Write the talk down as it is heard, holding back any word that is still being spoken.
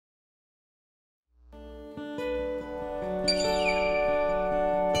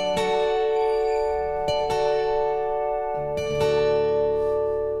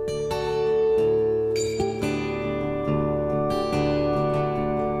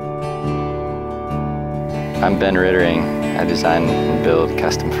I'm Ben Riddering. I design and build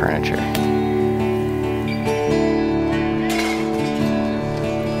custom furniture.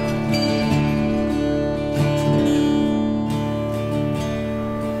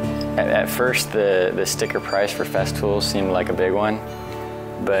 At first, the sticker price for Festool seemed like a big one,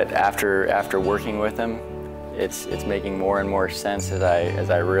 but after working with them, it's making more and more sense as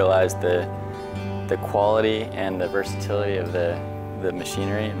I realized the quality and the versatility of the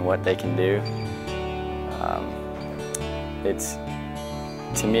machinery and what they can do.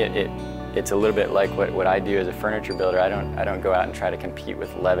 To me, it's a little bit like what I do as a furniture builder. I don't go out and try to compete with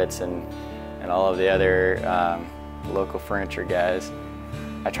Levitts and all of the other local furniture guys.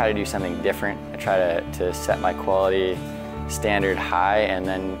 I try to do something different. I try to set my quality standard high and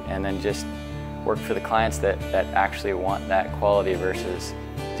then just work for the clients that actually want that quality versus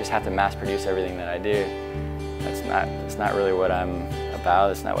just have to mass produce everything that I do. That's not really what I'm about.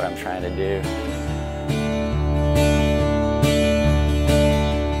 That's not what I'm trying to do.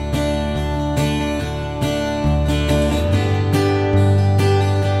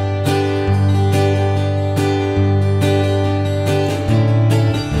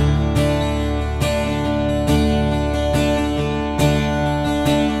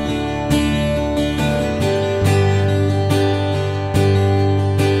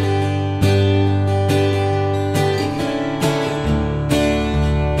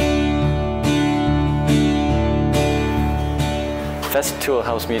 Festool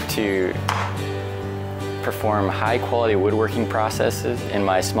helps me to perform high-quality woodworking processes in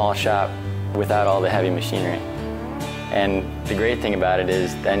my small shop without all the heavy machinery. And the great thing about it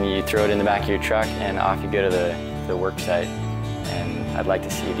is then you throw it in the back of your truck and off you go to the work site. And I'd like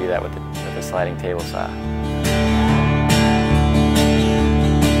to see you do that with the sliding table saw.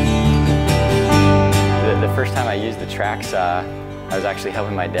 The first time I used the Tracksaw, I was actually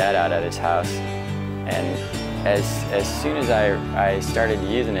helping my dad out at his house. And as soon as I started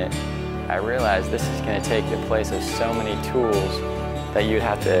using it, I realized this is going to take the place of so many tools that you'd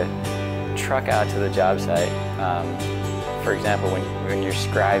have to truck out to the job site. For example, when you're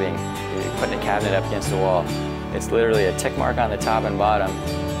scribing, you're putting a cabinet up against the wall. It's literally a tick mark on the top and bottom,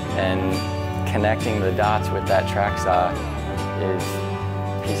 and connecting the dots with that Tracksaw is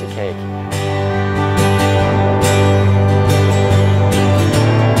a piece of cake.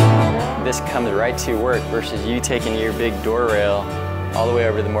 This comes right to work versus you taking your big door rail all the way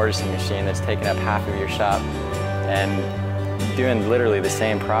over to the mortising machine that's taking up half of your shop and doing literally the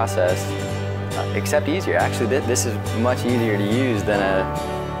same process, except easier. Actually, this is much easier to use than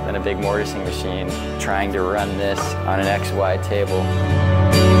a big mortising machine trying to run this on an XY table.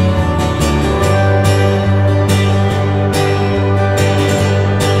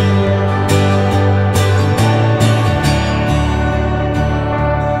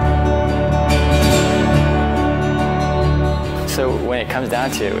 So when it comes down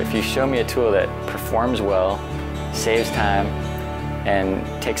to, if you show me a tool that performs well, saves time, and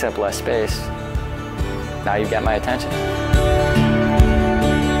takes up less space, now you've got my attention.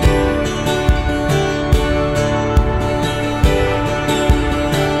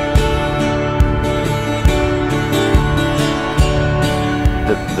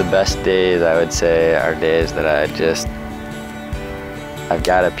 The best days, I would say, are days that I've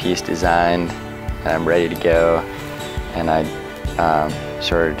got a piece designed and I'm ready to go, and I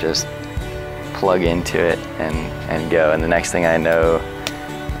sort of just plug into it and go. And the next thing I know,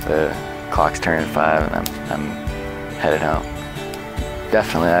 the clock's turning 5 and I'm headed home.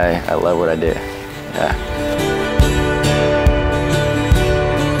 Definitely, I love what I do. Yeah.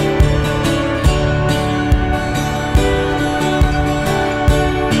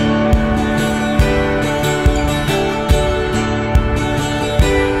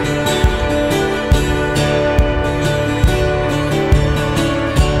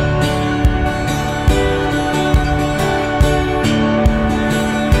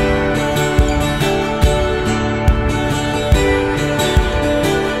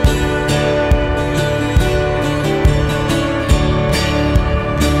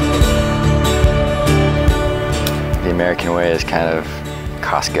 The American way is kind of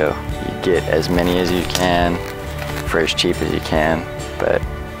Costco. You get as many as you can for as cheap as you can, but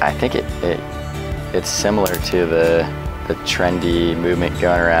I think it's similar to the trendy movement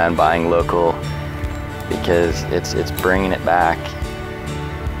going around buying local, because it's bringing it back,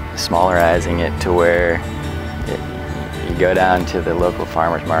 smallerizing it to where you go down to the local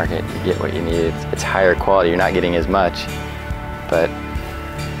farmer's market, you get what you need. It's higher quality. You're not getting as much, but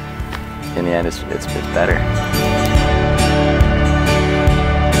in the end, it's better.